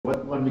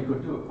one we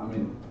could do. I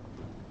mean,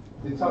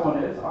 did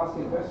someone else ask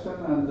a question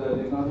and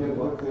did not hear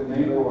what the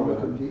name or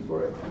compete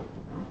for it?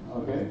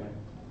 Okay.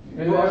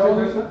 You ask a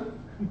question?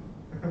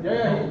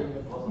 Yeah.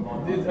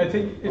 I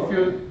think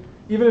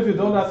even if you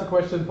don't ask a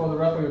question for the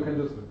raffle, you can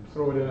just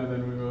throw it in and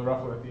then we will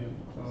raffle at the end.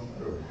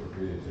 So.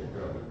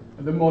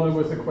 And the model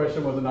with the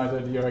question was a nice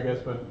idea, I guess,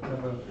 but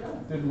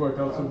didn't work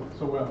out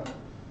so well.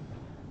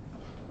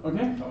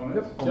 Okay.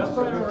 Yep.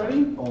 Jasper, are you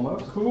ready?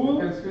 Almost.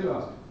 Cool. You can still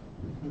ask.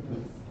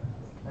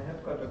 I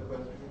have got a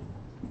question.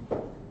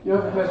 You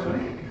have a question?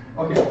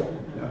 Okay.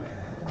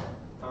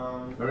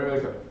 Very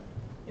welcome.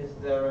 Is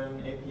there an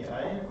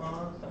API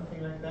or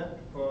something like that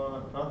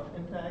for not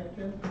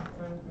interactive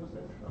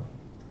usage?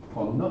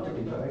 For not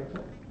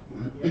interactive?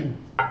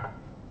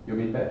 You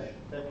mean batch?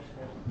 Batch,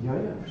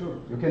 yeah, sure.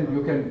 You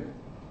can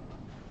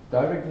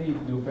directly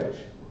do batch.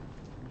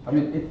 I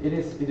mean, it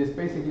is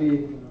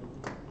basically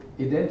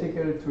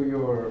identical to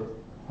your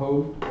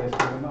home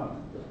desktop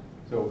environment.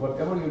 So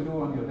whatever you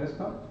do on your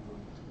desktop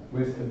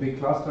with a big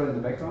cluster in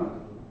the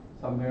background,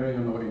 somewhere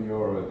in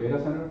your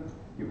data center,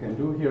 you can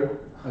do here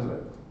as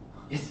well.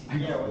 Yes.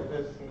 Yeah, with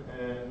this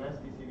nice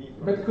DCV.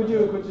 But could you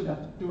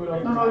do it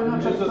on? No,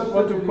 just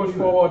want to push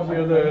forward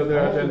here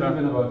the agenda.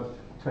 In about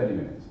 20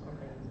 minutes.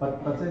 Okay.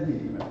 But send me an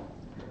email.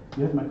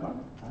 You have my card?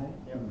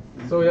 Yeah.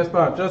 So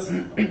Jasper, just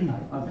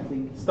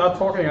start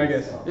talking, I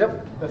guess.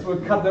 Yep. That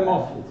will cut them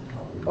off.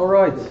 All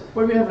right.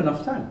 Well, we have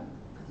enough time.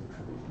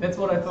 That's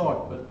what I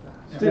thought, but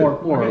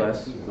More or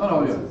less. Oh,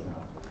 no, yeah.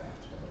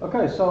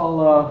 Okay, so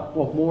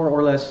I'll more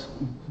or less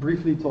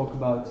briefly talk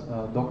about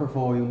Docker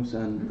volumes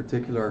and in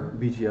particular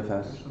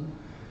BeeGFS.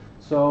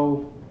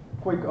 So,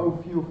 quick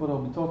overview of what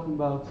I'll be talking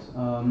about.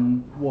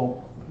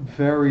 We'll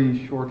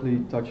very shortly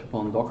touch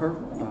upon Docker.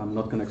 I'm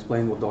not going to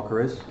explain what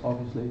Docker is,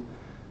 obviously.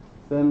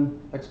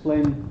 Then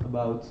explain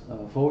about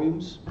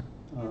volumes,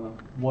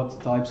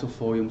 what types of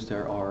volumes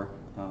there are,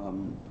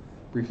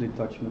 briefly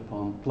touching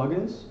upon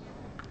plugins.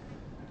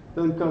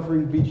 Then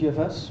covering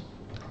BeeGFS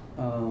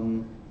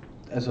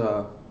as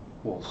a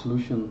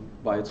solution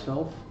by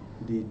itself,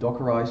 the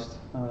Dockerized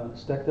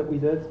stack that we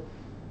did,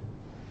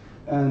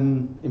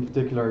 and in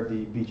particular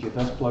the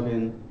BeeGFS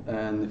plugin,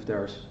 and if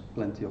there's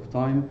plenty of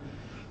time,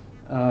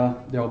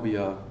 there'll be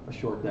a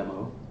short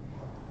demo.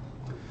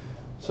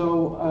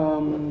 So,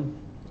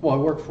 I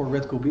work for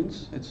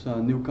RedCoolBeans. It's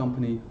a new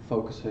company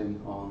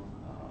focusing on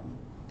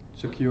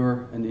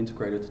secure and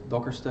integrated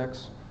Docker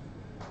stacks.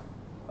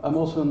 I'm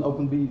also an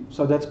OpenB,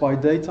 so that's by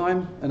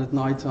daytime, and at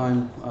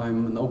nighttime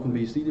I'm an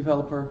OpenBSD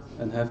developer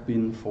and have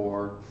been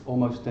for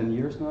almost 10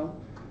 years now.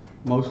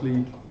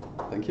 Mostly,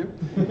 thank you,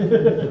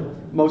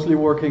 mostly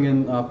working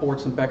in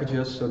ports and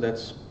packages, so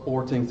that's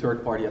porting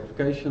third-party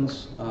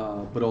applications,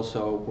 but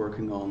also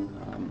working on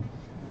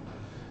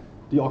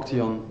the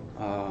Octeon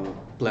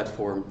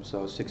platform,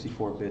 so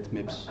 64-bit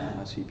MIPS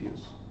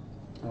CPUs.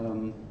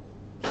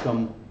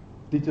 Some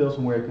details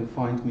on where you can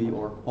find me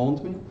or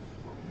haunt me.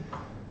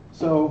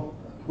 So,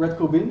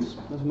 RedCoolBeans,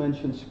 as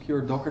mentioned, secure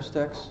Docker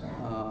stacks.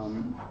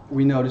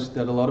 We noticed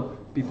that a lot of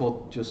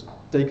people just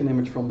take an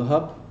image from the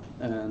hub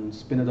and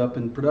spin it up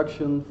in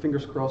production,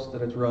 fingers crossed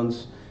that it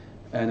runs,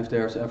 and if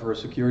there's ever a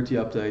security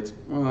update,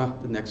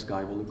 the next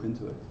guy will look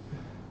into it.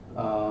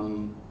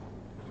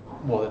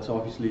 That's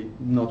obviously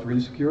not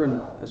really secure,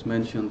 and as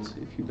mentioned,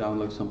 if you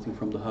download something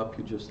from the hub,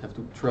 you just have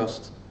to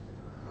trust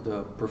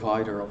the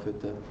provider of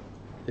it that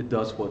it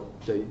does what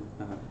they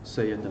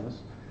say it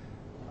does.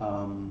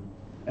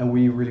 And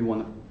we really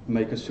want to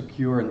make a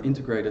secure and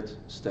integrated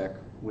stack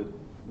with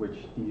which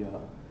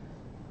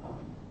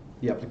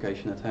the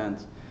application at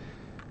hand.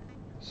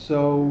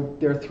 So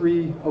there are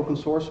 3 open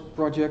source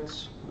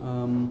projects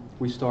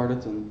we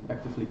started and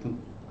actively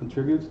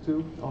contribute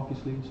to,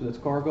 obviously. So that's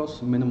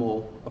Cargos, a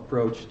minimal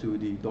approach to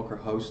the Docker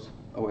host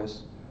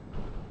OS.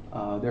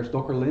 There's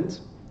Docker Lint,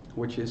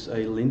 which is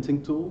a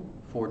linting tool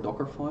for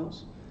Docker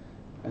files.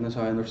 And as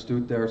I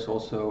understood, there's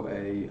also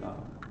a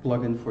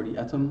plugin for the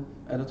Atom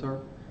editor.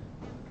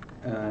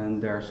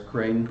 And there's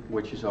Crane,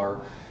 which is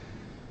our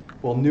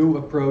new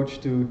approach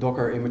to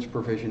Docker image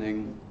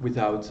provisioning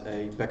without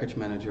a package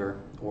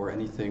manager or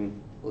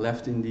anything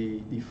left in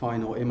the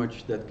final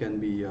image that can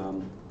be,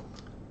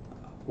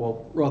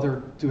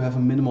 rather to have a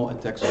minimal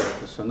attack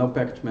surface. So no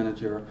package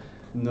manager,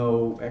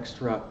 no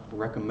extra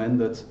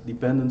recommended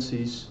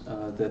dependencies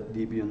that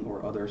Debian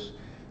or others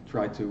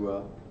try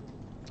to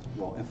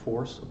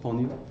enforce upon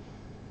you.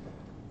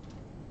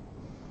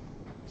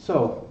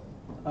 So,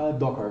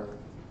 Docker.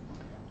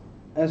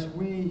 As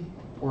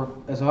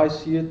I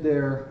see it,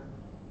 there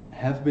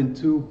have been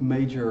 2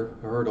 major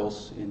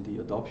hurdles in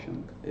the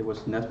adoption. It was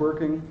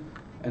networking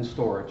and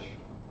storage.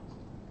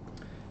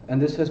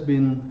 And this has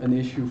been an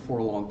issue for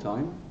a long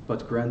time,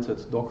 but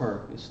granted,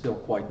 Docker is still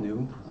quite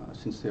new,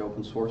 since they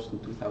open sourced in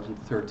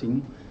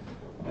 2013.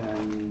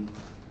 And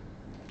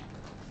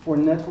for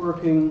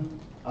networking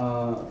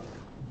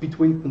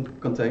between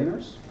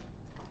containers,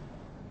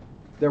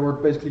 there were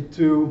basically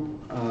 2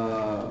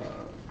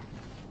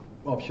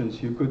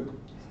 options. You could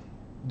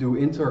do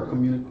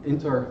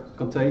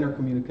inter-container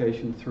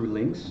communication through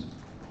links,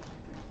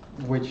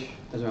 which,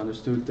 as I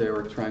understood, they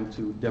were trying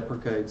to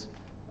deprecate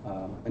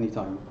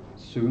anytime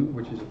soon,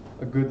 which is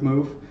a good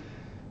move.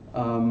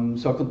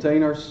 So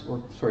containers,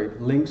 or sorry,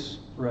 links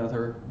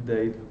rather,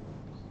 they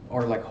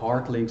are like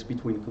hard links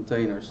between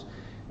containers,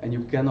 and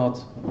you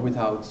cannot,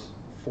 without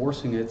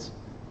forcing it,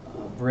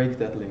 break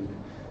that link.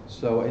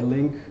 So a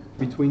link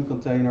between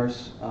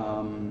containers,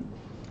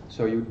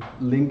 so you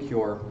link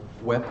your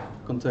web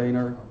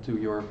container to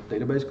your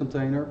database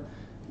container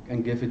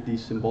and give it the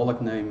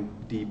symbolic name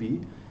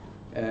DB,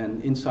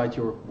 and inside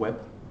your web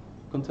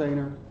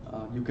container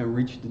you can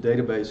reach the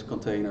database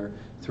container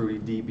through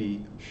the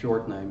DB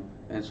short name,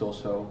 and it's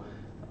also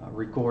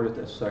recorded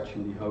as such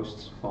in the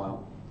hosts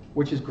file,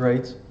 which is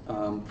great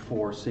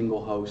for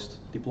single host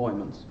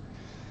deployments.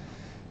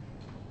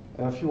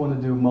 If you want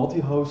to do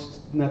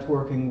multi-host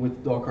networking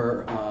with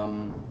Docker,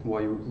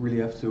 well, you really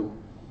have to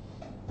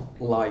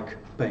like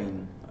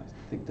pain.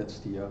 I think that's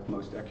the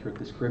most accurate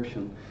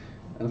description.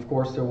 And of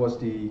course there was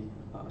the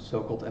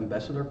so-called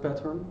ambassador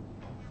pattern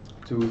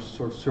to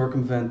sort of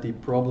circumvent the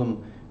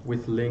problem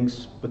with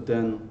links, but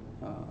then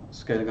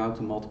scaling out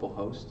to multiple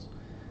hosts.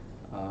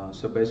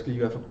 So basically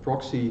you have a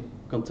proxy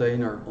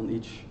container on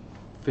each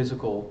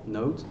physical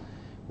node,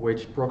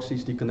 which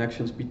proxies the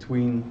connections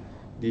between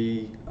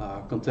the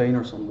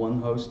containers on one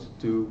host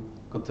to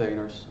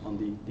containers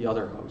on the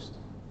other host.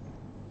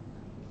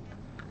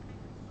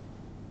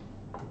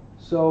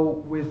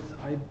 So with,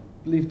 I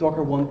believe,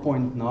 Docker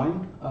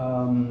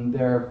 1.9,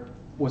 there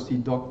was the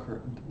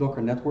Docker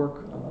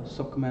network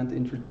subcommand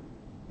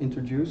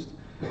introduced,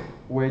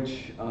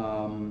 which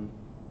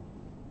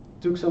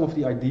took some of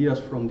the ideas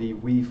from the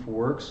Weave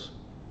Works.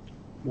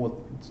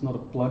 Well, it's not a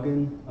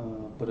plugin,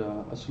 but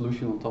a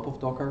solution on top of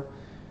Docker,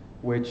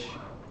 which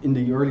in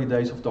the early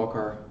days of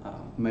Docker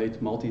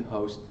made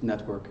multi-host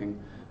networking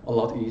a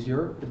lot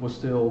easier. It was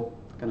still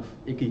kind of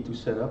icky to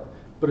set up,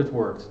 but it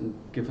worked. And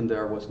given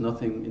there was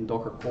nothing in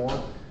Docker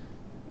core,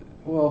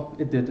 well,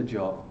 it did the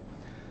job.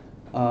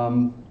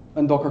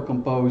 And Docker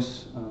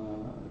Compose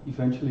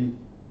eventually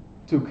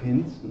took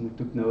hint and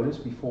took notice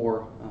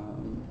before,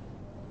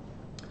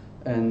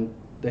 and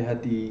they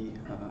had the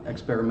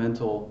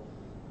experimental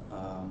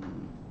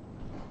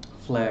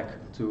flag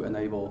to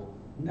enable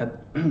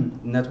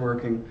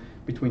networking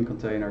between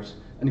containers,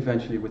 and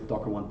eventually with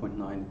Docker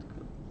 1.9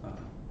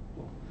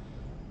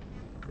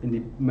 in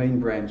the main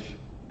branch.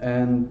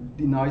 And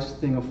the nice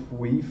thing of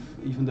Weave,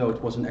 even though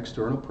it was an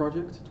external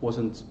project, it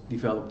wasn't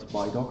developed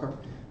by Docker,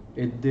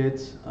 it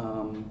did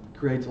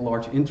create a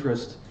large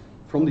interest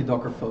from the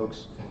Docker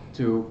folks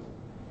to,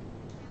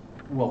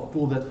 well,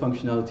 pull that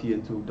functionality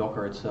into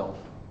Docker itself.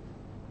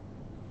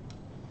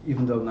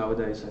 Even though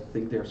nowadays I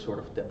think they're sort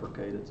of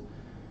deprecated,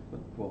 but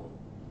well,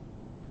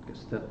 I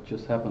guess that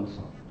just happens.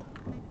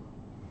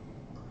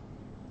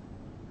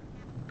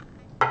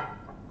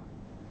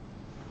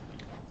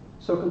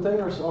 So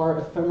containers are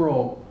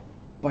ephemeral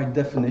by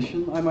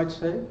definition, I might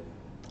say.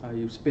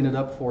 You spin it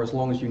up for as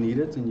long as you need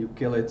it, and you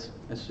kill it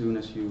as soon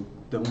as you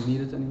don't need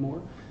it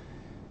anymore.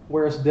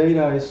 Whereas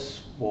data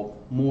is, well,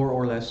 more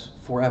or less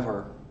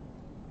forever.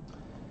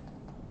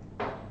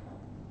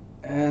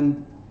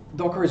 And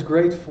Docker is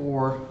great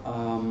for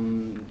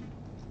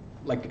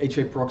like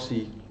HA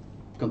proxy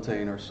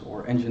containers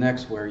or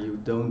Nginx, where you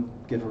don't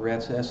give a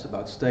rat's ass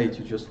about state.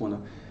 You just want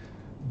to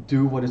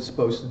do what it's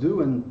supposed to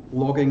do, and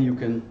logging you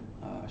can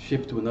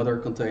ship to another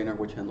container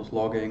which handles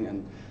logging,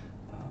 and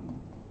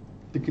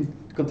the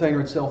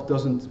container itself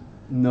doesn't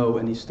know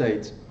any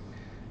state.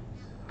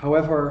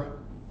 However,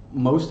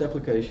 most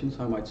applications,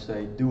 I might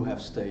say, do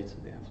have state.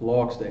 They have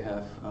logs, they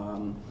have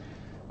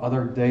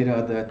other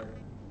data that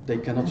they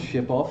cannot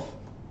ship off,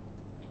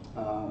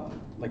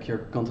 like your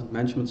content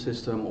management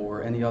system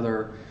or any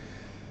other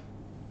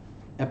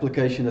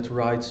application that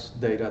writes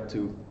data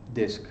to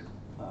disk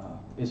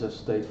is a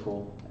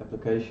stateful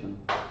application.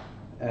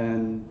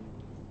 And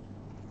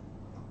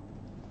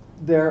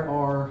there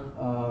are,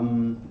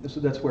 so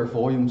that's where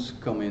volumes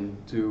come in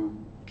to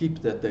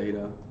keep that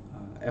data.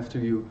 After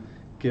you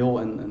kill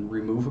and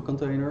remove a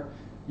container,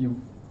 you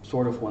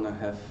sort of want to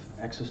have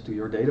access to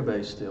your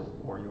database still,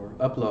 or your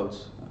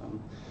uploads.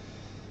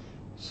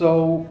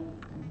 So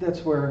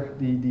that's where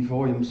the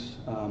volumes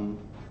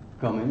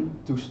come in,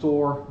 to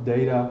store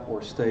data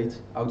or state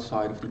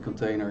outside of the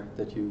container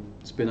that you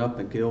spin up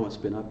and kill and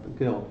spin up and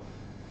kill.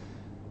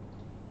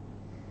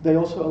 They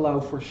also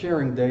allow for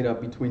sharing data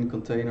between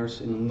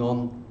containers in a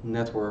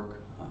non-network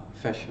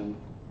fashion.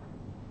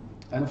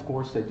 And of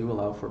course they do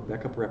allow for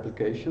backup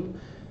replication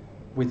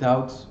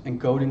without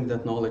encoding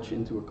that knowledge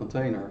into a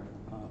container.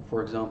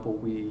 For example,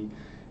 we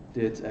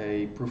did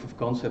a proof of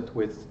concept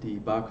with the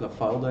Bakula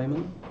file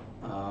daemon.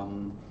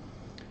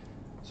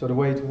 So the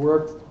way it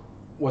worked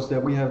was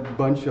that we have a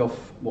bunch of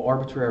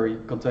arbitrary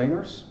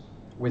containers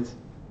with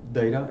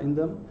data in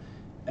them,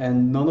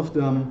 and none of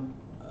them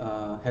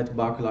had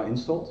Bakula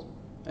installed.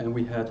 And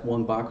we had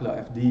one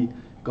Bakula FD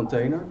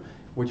container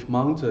which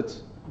mounted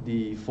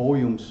the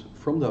volumes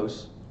from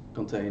those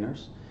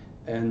containers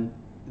and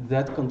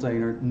that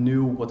container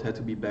knew what had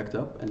to be backed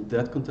up, and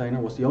that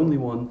container was the only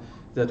one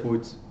that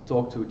would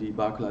talk to the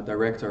Bacula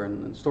director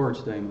and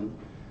storage daemon.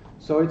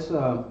 So it's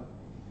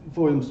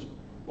volumes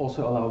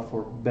also allow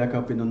for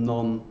backup in a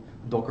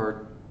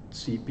non-Docker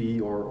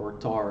CP or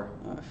tar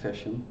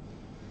fashion.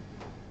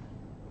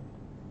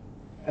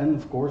 And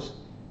of course,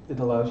 it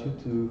allows you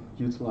to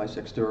utilize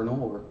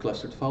external or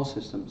clustered file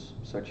systems,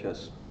 such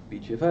as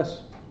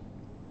BeeGFS.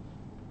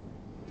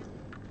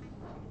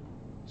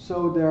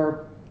 So there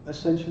are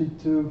essentially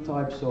two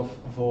types of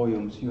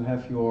volumes. You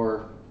have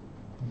your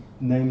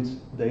named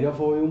data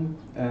volume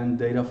and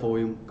data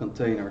volume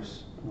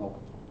containers. I'll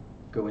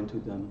go into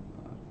them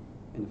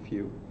in a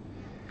few.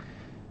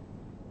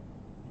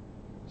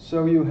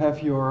 So you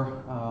have your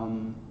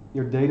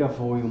data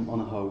volume on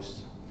a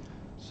host.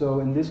 So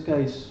in this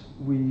case,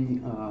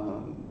 we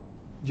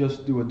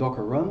just do a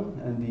Docker run,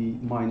 and the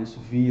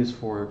 -v is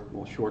for,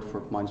 well, short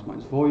for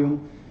minus volume,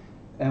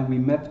 and we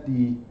map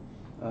the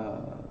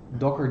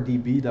Docker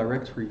DB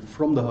directory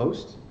from the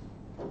host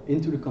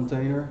into the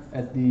container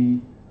at the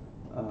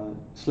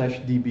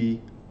 /db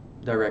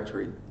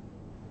directory.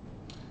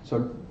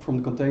 So from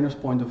the container's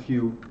point of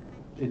view,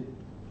 it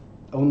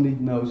only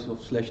knows of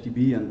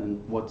 /db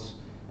and what's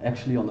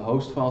actually on the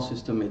host file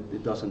system.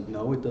 It doesn't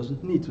know, it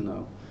doesn't need to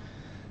know.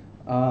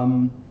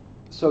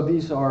 So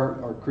these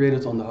are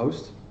created on the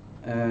host,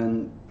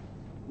 and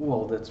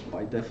well, that's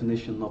by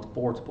definition not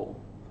portable,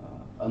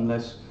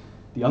 unless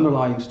the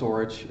underlying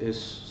storage is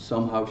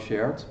somehow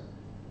shared.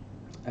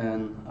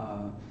 And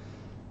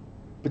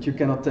but you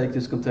cannot take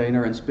this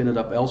container and spin it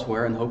up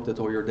elsewhere and hope that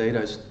all your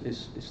data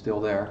is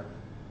still there.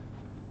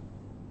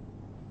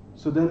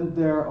 So then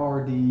there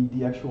are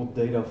the actual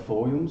data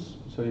volumes.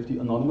 So you have the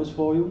anonymous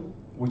volume,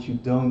 which you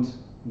don't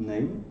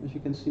name, as you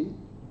can see,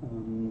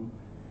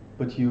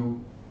 but you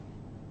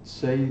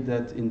say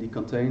that in the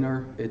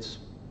container it's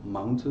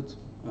mounted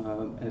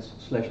as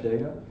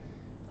 /data.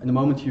 And the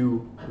moment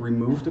you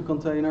remove the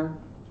container,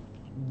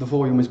 the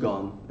volume is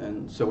gone,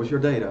 and so is your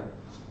data.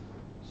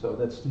 So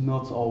that's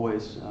not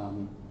always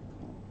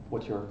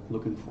what you're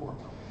looking for.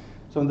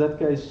 So in that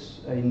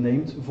case, a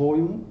named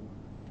volume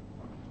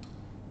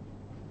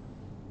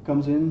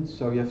comes in.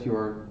 So you have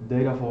your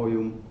data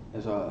volume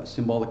as a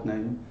symbolic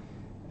name,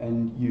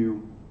 and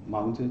you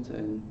mount it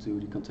into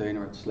the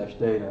container at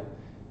 /data.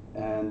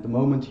 And the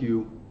moment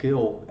you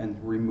kill and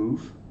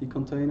remove the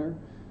container,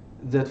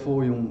 that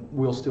volume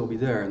will still be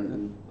there,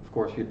 and of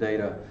course your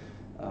data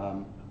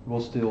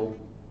will still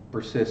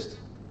persist.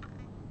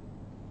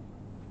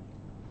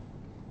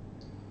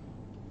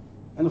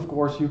 And of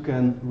course you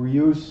can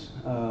reuse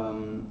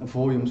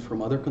volumes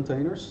from other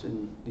containers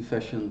in the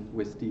fashion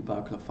with the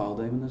Bacula file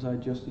daemon, as I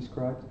just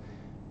described.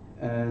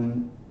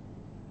 And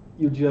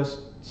you just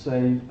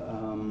say,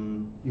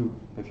 you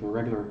have your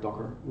regular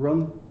Docker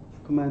run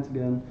command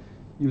again,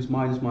 use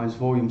 --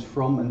 volumes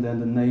from, and then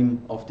the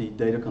name of the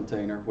data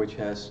container, which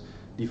has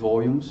the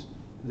volumes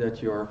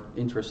that you're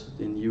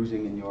interested in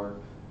using in your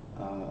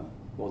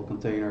well, the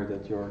container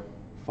that you're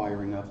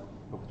firing up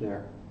over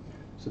there.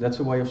 So that's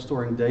a way of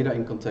storing data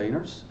in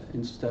containers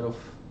instead of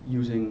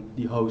using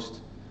the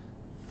host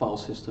file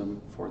system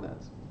for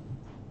that.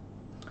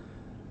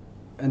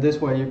 And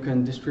this way you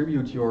can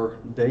distribute your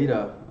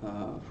data,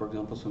 for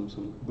example,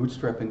 some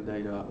bootstrapping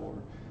data or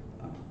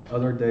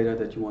other data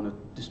that you want to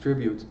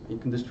distribute. You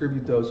can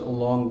distribute those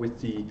along with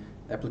the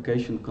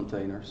application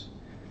containers.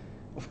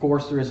 Of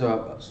course, there is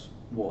a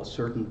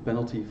certain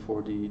penalty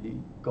for the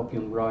copy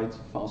and write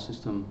file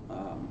system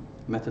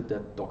method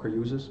that Docker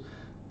uses,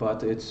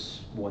 but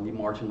it's the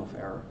margin of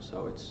error.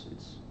 So it's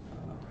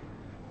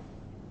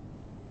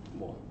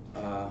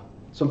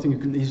something you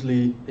can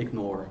easily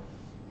ignore.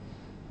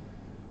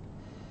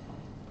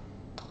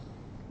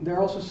 There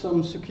are also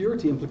some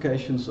security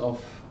implications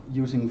of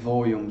using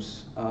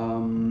volumes.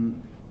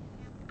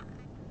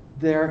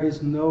 There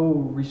is no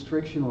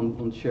restriction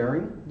on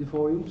sharing the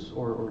volumes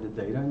or the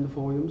data in the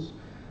volumes.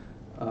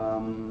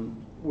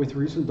 With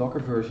recent Docker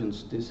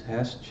versions, this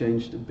has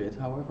changed a bit,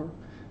 however.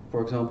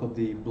 For example,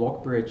 the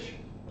BlockBridge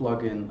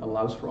plugin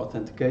allows for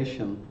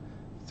authentication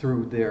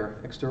through their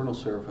external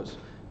service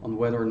on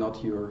whether or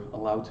not you're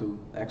allowed to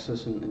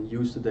access and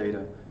use the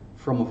data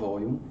from a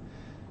volume.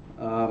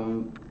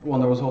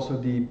 There was also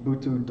the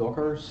boot to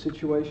Docker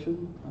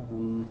situation.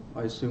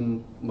 I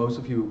assume most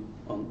of you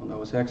on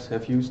OS X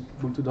have used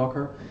boot to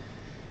Docker,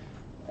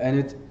 and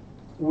it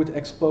would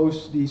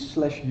expose the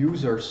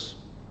 /users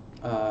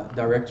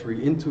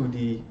directory into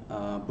the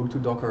boot to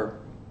Docker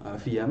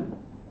VM.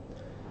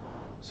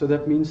 So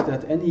that means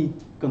that any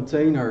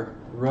container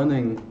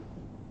running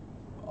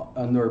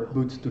under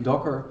boot to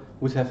Docker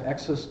would have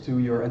access to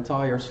your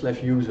entire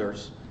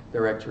 /users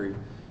directory,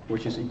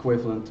 which is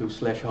equivalent to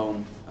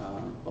 /home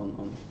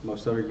on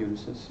most other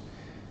Unisys.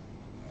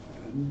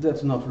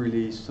 That's not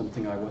really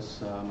something I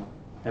was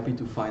happy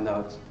to find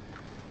out,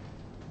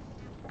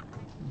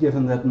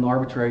 given that an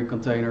arbitrary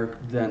container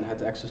then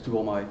had access to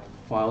all my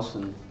files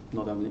and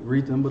not only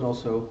read them but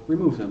also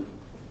remove them.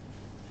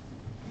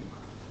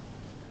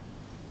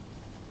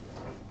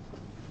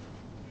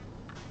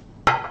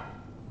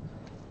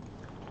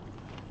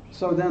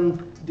 So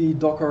then the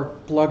Docker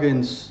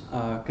plugins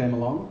came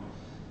along,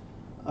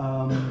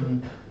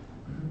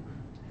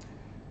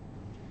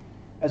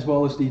 as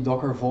well as the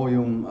Docker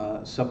volume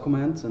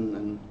subcommand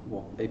and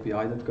well,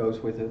 API that goes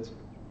with it.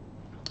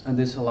 And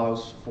this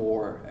allows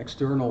for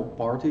external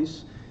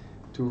parties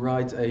to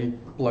write a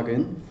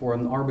plugin for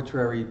an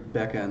arbitrary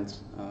backend,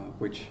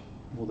 which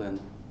will then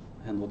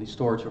handle the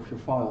storage of your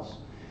files.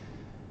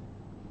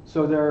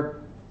 So there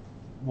are,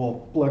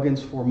 well,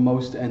 plugins for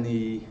most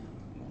any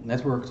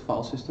networked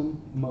file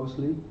system,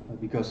 mostly,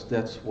 because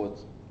that's what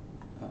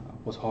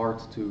was hard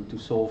to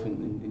solve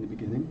in the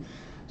beginning.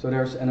 So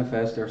there's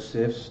NFS, there's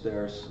CIFS,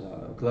 there's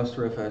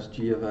ClusterFS,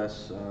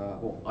 GFS,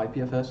 well,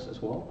 IPFS as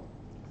well.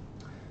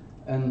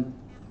 And,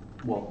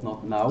 well,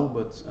 not now,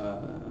 but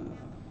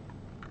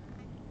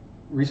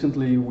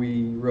recently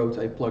we wrote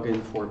a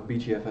plugin for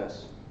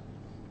BeeGFS.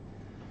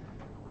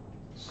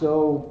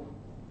 So,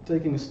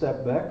 taking a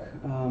step back,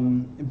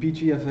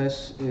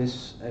 BeeGFS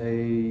is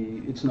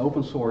it's an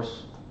open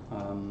source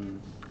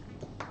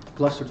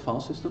clustered file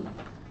system.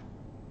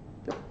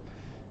 Yep.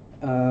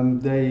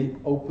 They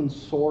open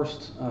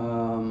sourced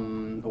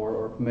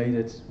or made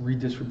it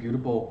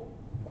redistributable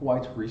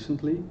quite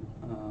recently.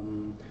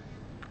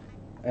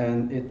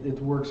 And it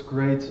works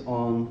great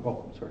on,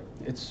 oh, sorry,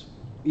 it's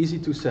easy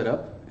to set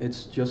up.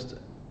 It's just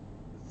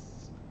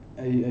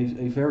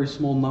a very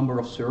small number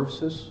of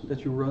services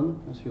that you run,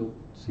 as you'll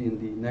see in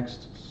the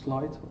next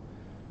slide,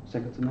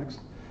 second to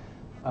next.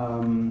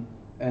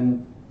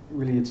 And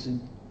really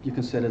you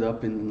can set it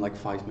up in like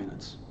 5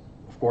 minutes.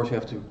 Of course you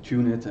have to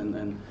tune it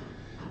and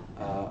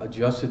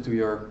adjust it to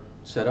your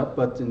setup,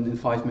 but in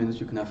 5 minutes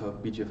you can have a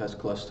BeeGFS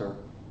cluster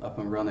up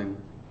and running.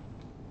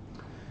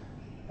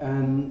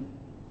 And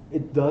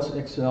it does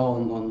excel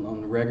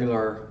on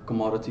regular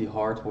commodity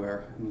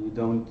hardware. I mean, you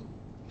don't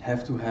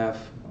have to have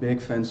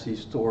big fancy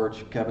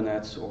storage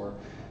cabinets or,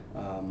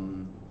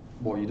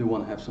 well, you do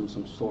want to have some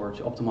storage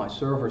optimized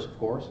servers, of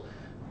course,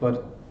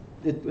 but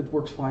it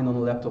works fine on a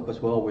laptop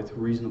as well with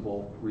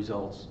reasonable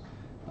results,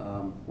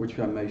 which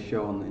I may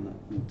show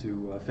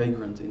into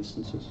Vagrant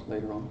instances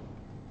later on.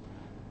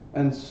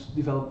 And it's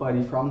developed by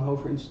the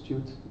Fraunhofer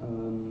Institute,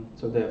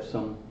 so they have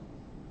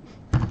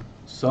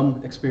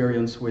some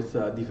experience with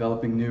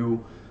developing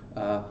new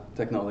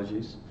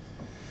technologies.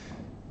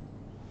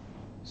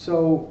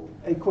 So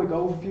a quick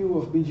overview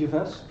of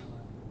BeeGFS.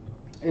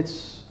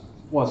 It's,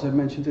 well, as I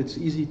mentioned, it's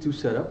easy to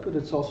set up, but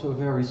it's also a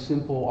very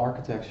simple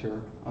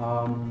architecture.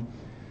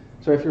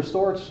 So if your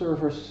storage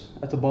servers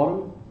at the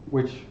bottom,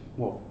 which,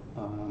 well,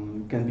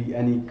 can be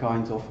any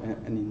kind of,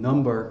 any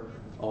number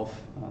of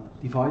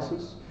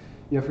devices.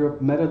 You have your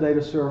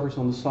metadata servers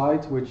on the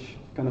side, which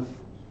kind of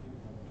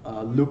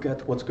look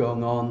at what's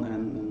going on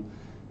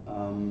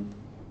and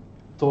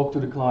talk to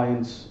the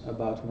clients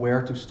about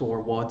where to store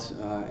what,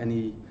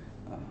 any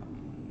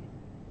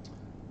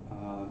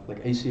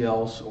like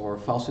ACLs or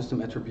file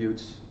system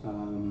attributes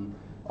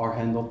are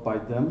handled by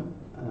them,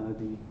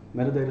 the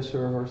metadata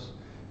servers.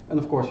 And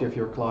of course you have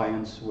your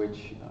clients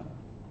which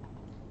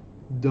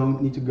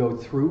don't need to go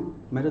through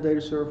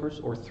metadata servers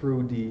or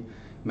through the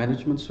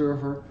management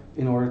server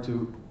in order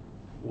to,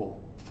 well,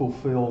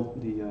 fulfill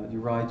the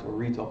write or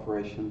read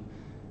operation.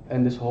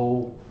 And this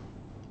whole,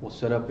 well,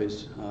 setup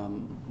is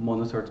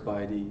monitored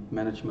by the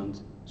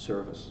management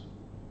service.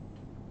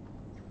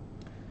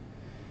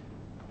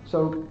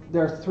 So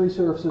there are 3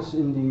 services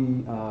in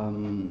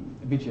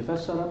the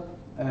BeeGFS setup,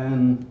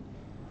 and,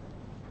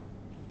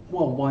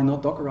 well, why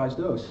not Dockerize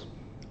those?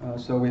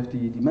 So we have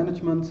the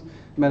management,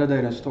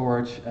 metadata and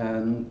storage,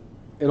 and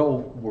it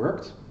all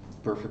worked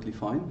perfectly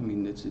fine. I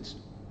mean, it's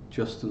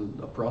just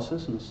a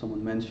process, and as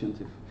someone mentioned,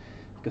 if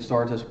you can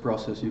start as a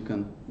process, you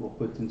can, well,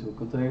 put it into a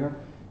container,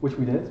 which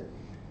we did.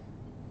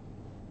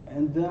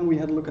 And then we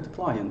had a look at the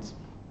client.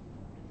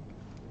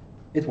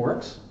 It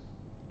works.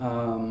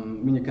 I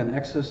mean, you can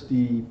access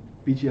the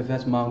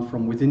BeeGFS mount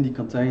from within the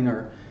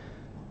container.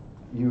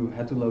 You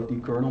had to load the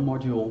kernel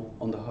module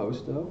on the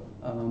host though.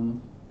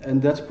 And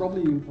that's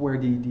probably where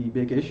the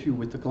big issue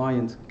with the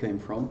client came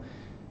from.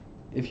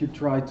 If you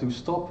try to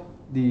stop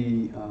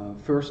the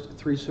first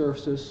 3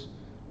 services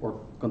or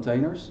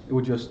containers, it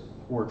would just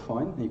work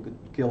fine. You could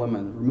kill them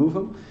and remove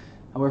them.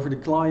 However, the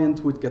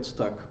client would get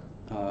stuck.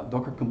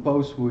 Docker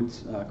Compose would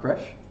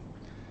crash,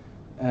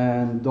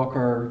 and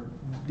Docker,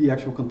 the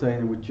actual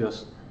container, would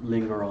just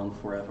linger on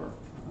forever.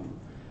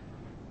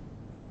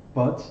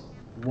 But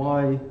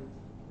why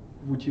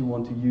would you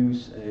want to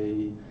use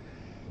a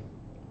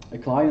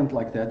client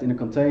like that in a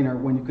container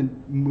when you can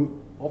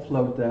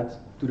offload that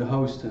to the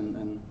host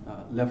and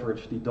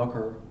leverage the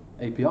Docker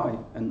API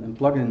and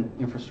plugin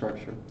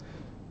infrastructure,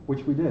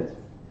 which we did.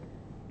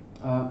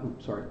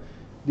 So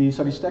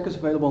the stack is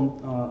available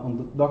on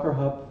the Docker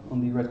Hub,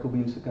 on the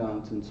RedCoolBeans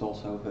account, and it's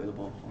also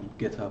available on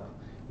GitHub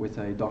with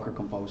a Docker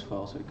Compose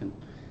file, so you can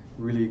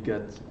really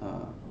get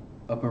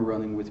up and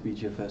running with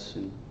BeeGFS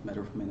in a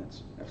matter of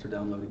minutes after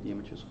downloading the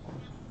images, of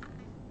course.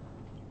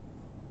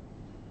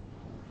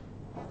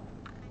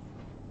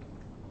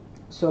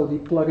 So the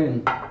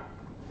plugin,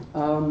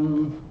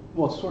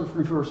 well, it's sort of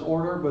reverse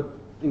order, but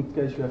in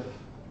case you have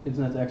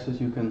internet access,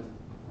 you can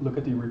look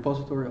at the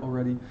repository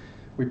already.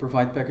 We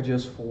provide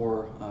packages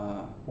for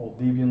all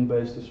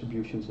Debian-based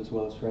distributions as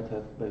well as Red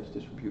Hat-based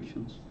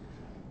distributions.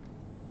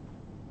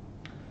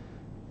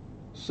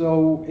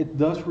 So it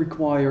does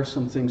require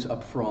some things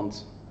up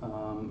front.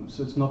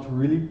 So it's not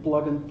really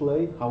plug and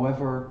play.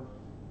 However,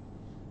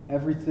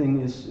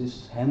 everything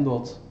is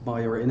handled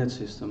by your init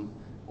system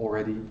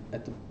already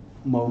at the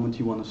moment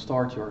you want to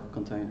start your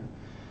container.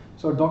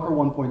 So Docker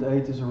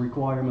 1.8 is a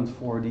requirement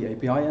for the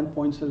API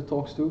endpoints that it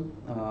talks to.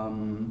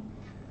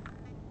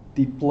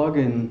 The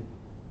plugin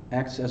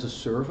acts as a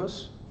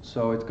service,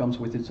 so it comes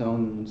with its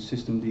own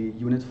systemd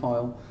unit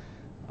file.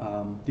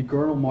 The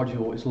kernel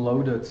module is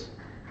loaded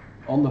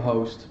on the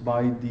host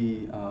by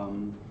the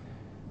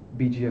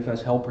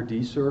BeeGFS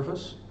helper-d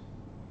service,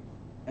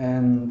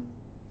 and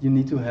you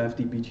need to have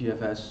the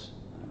BeeGFS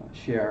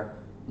share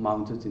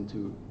mounted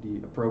into the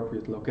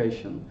appropriate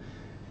location.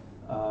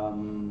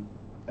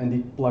 And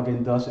the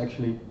plugin does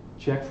actually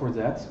check for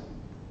that,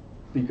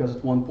 because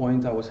at one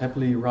point I was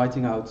happily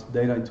writing out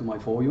data into my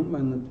volume,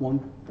 and at one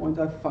point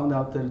I found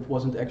out that it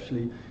wasn't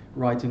actually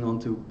writing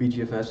onto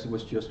BeeGFS, it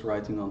was just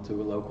writing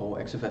onto a local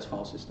XFS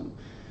file system,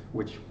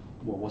 which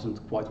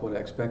wasn't quite what I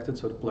expected,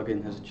 so the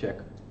plugin has a check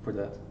for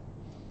that.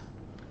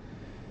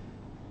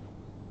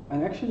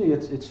 And actually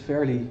it's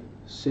fairly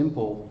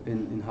simple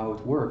in how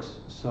it works.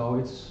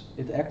 So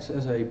it acts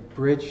as a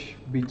bridge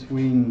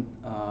between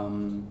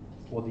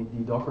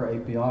the Docker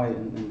API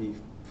and the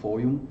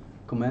volume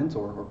command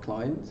or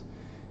client.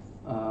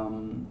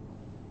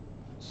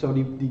 So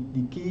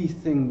the key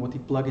thing what the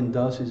plugin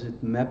does is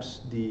it maps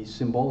the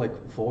symbolic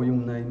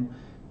volume name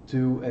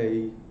to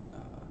a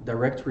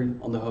directory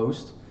on the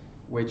host,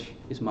 which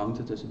is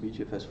mounted as a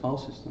BeeGFS file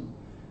system.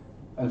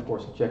 And of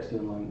course it checks the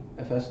underlying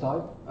FS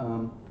type,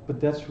 but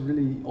that's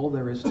really all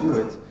there is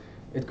to it.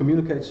 It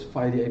communicates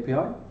via the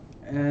API,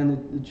 and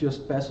it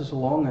just passes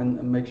along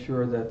and makes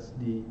sure that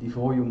the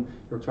volume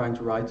you're trying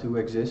to write to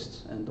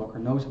exists and Docker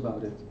knows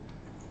about it.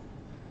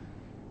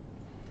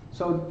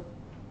 So,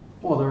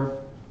 well, there are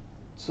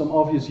some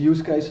obvious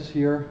use cases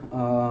here.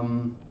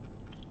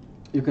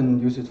 You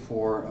can use it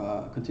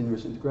for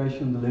continuous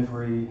integration,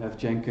 delivery, have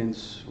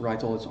Jenkins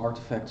write all its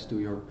artifacts to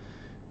your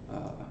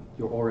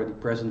already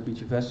present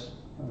BeeGFS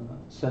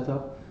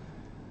setup,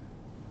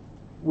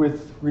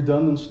 with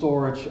redundant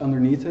storage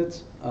underneath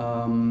it.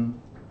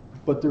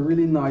 But the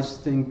really nice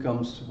thing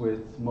comes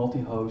with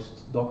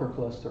multi-host Docker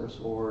clusters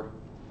or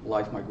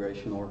live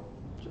migration or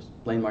just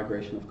plain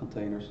migration of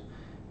containers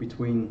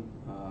between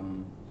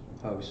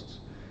hosts.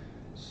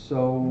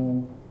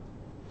 So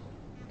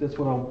that's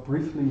what I'll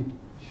briefly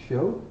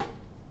show.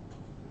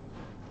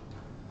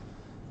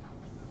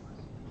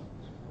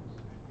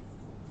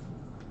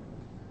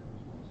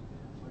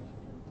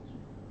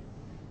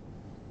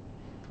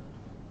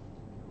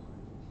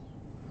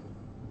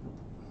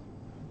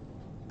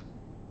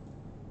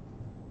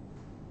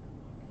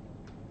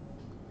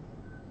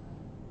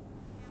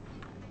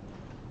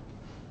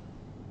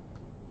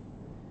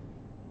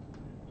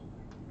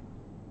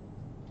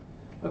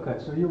 Okay,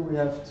 so here we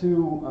have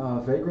two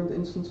Vagrant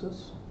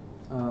instances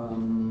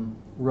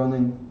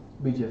running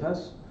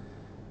BeeGFS,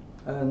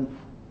 and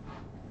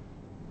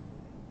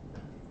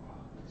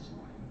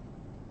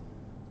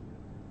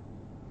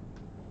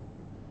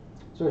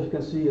so as you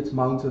can see, it's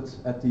mounted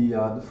at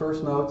the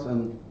first node,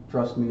 and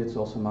trust me, it's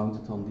also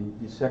mounted on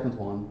the second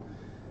one.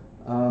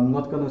 I'm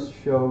not going to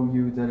show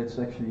you that it's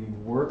actually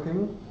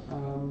working,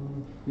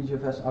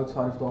 BeeGFS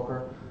outside of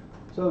Docker,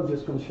 so I'm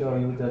just going to show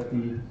you that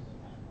the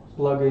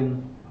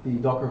plugin, the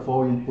Docker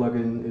volume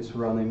plugin, is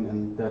running,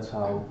 and that's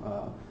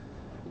how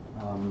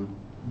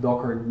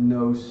Docker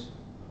knows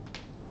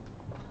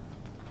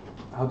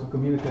how to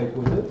communicate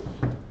with it.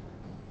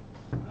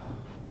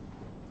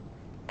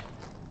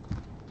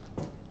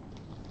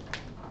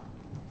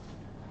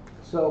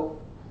 So,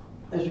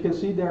 as you can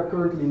see, there are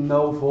currently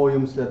no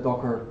volumes that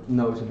Docker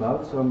knows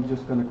about, so I'm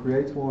just going to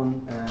create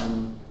one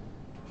and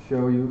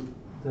show you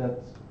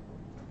that.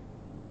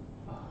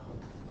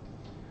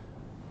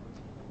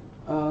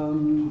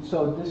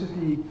 So this is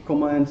the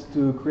command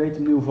to create a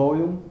new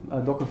volume,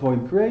 Docker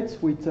volume create.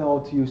 We tell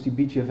it to use the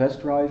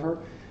BeeGFS driver,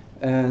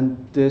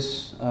 and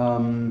this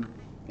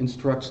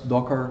instructs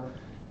Docker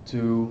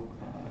to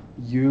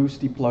use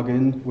the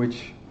plugin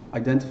which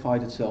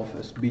identified itself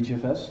as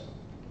BeeGFS.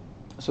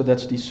 So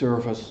that's the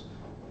service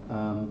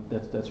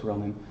that's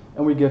running,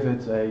 and we give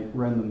it a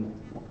random,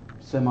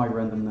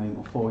 semi-random name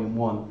of volume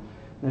 1.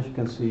 And as you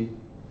can see,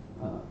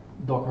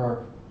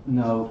 Docker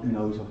now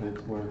knows of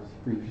it, where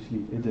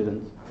previously it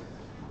didn't.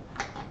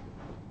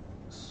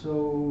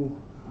 So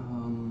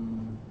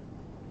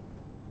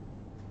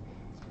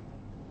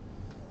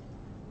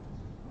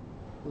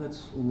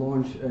let's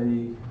launch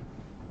a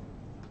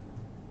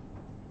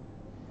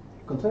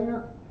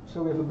container.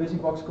 So we have a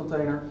BusyBox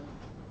container.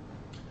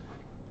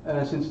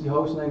 Since the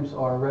host names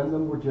are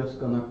random, we're just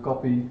going to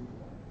copy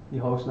the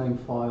hostname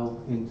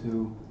file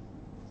into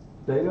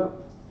data,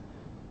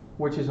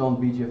 which is on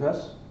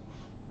BeeGFS.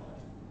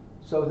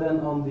 So then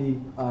on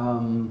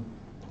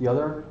the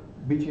other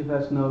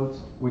BeeGFS node,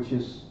 which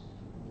is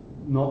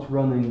not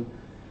running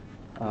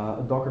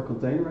a Docker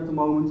container at the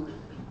moment,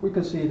 we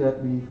can see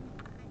that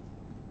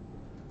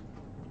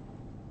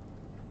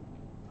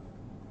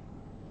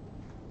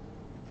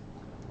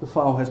the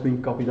file has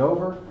been copied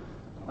over,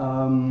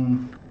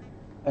 and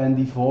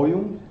the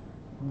volume,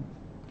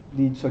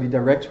 so the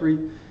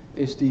directory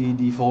is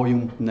the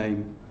volume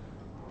name.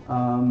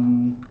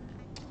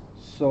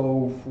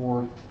 So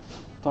for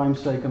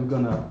time's sake, I'm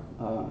gonna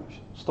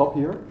stop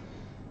here.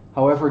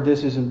 However,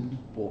 this is a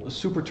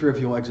super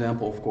trivial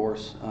example, of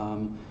course,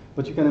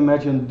 but you can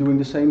imagine doing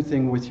the same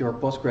thing with your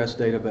Postgres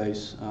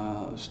database,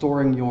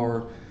 storing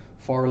your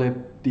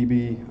varlib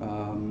DB,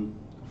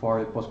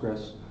 varlib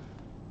Postgres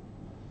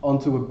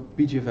onto a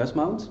BeeGFS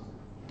mount,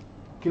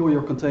 kill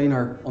your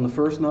container on the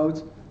first node,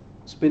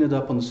 spin it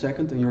up on the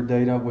second, and your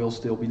data will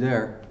still be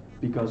there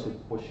because it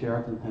was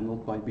shared and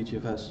handled by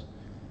BeeGFS.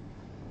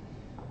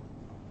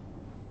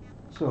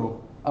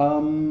 So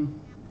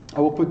I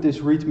will put this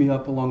README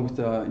up along with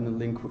in the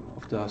link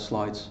of the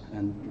slides,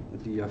 and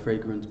the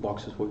Vagrant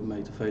boxes will be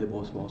made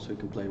available as well, so you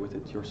can play with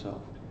it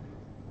yourself.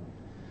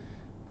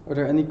 Are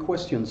there any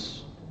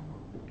questions?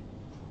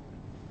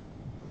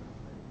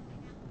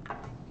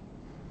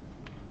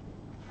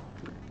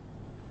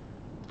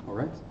 All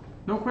right.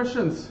 No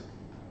questions.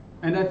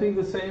 And I think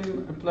the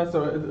same applies.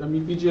 So, I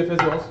mean,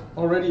 BeeGFS was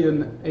already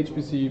an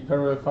HPC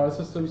parallel file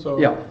system. So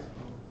yeah.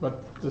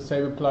 But the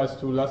same applies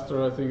to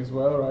Lustre, I think, as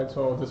well, right?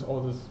 So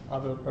all this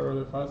other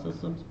parallel file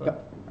systems. But yeah.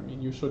 I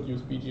mean, you should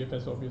use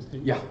BeeGFS, obviously.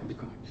 Yeah,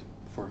 because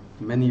for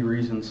many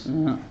reasons.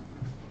 Yeah.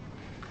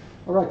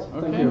 All right.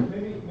 Okay. Thank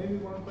you. Maybe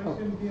one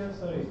question here.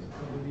 Sorry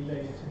for the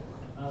delay.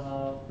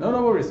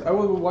 No worries. I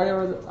will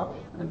wire it up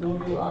and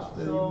then you ask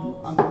the answer the do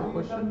you have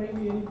question.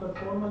 maybe any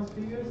performance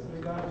figures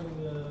regarding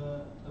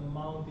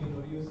mounting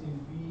or using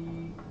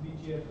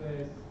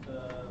BeeGFS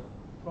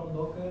from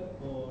Docker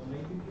or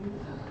natively?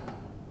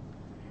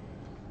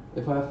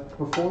 If I have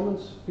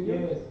performance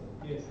figure?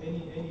 Yes.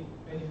 Any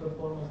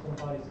performance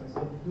comparison.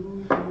 So do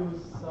you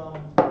use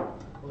some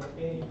or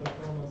any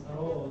performance at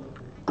all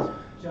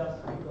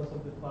just because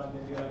of the fact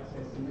that you're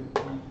accessing the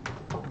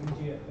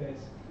BeeGFS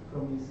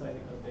from inside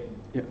the container?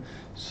 Yeah.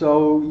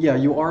 So yeah,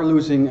 you are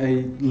losing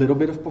a little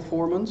bit of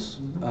performance.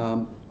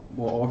 Mm-hmm.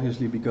 Well,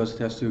 obviously because it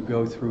has to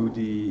go through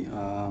the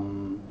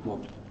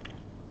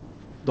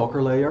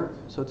Docker layer,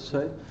 so to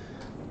say.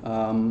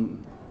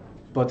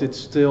 But it's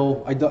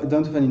still, I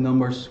don't have any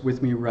numbers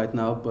with me right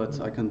now, but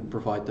I can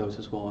provide those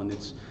as well, and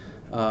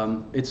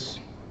it's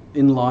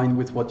in line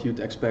with what you'd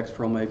expect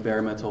from a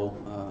bare metal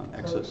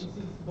access. So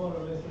it's more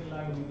or less in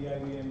line with the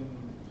IBM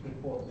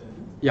report then?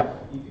 Yeah.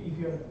 If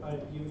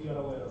you're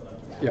aware of that?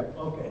 Yeah.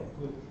 Okay,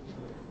 good.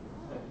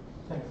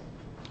 Thanks.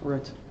 All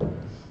right.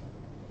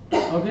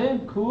 Okay,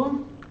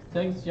 cool.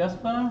 Thanks,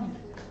 Jasper.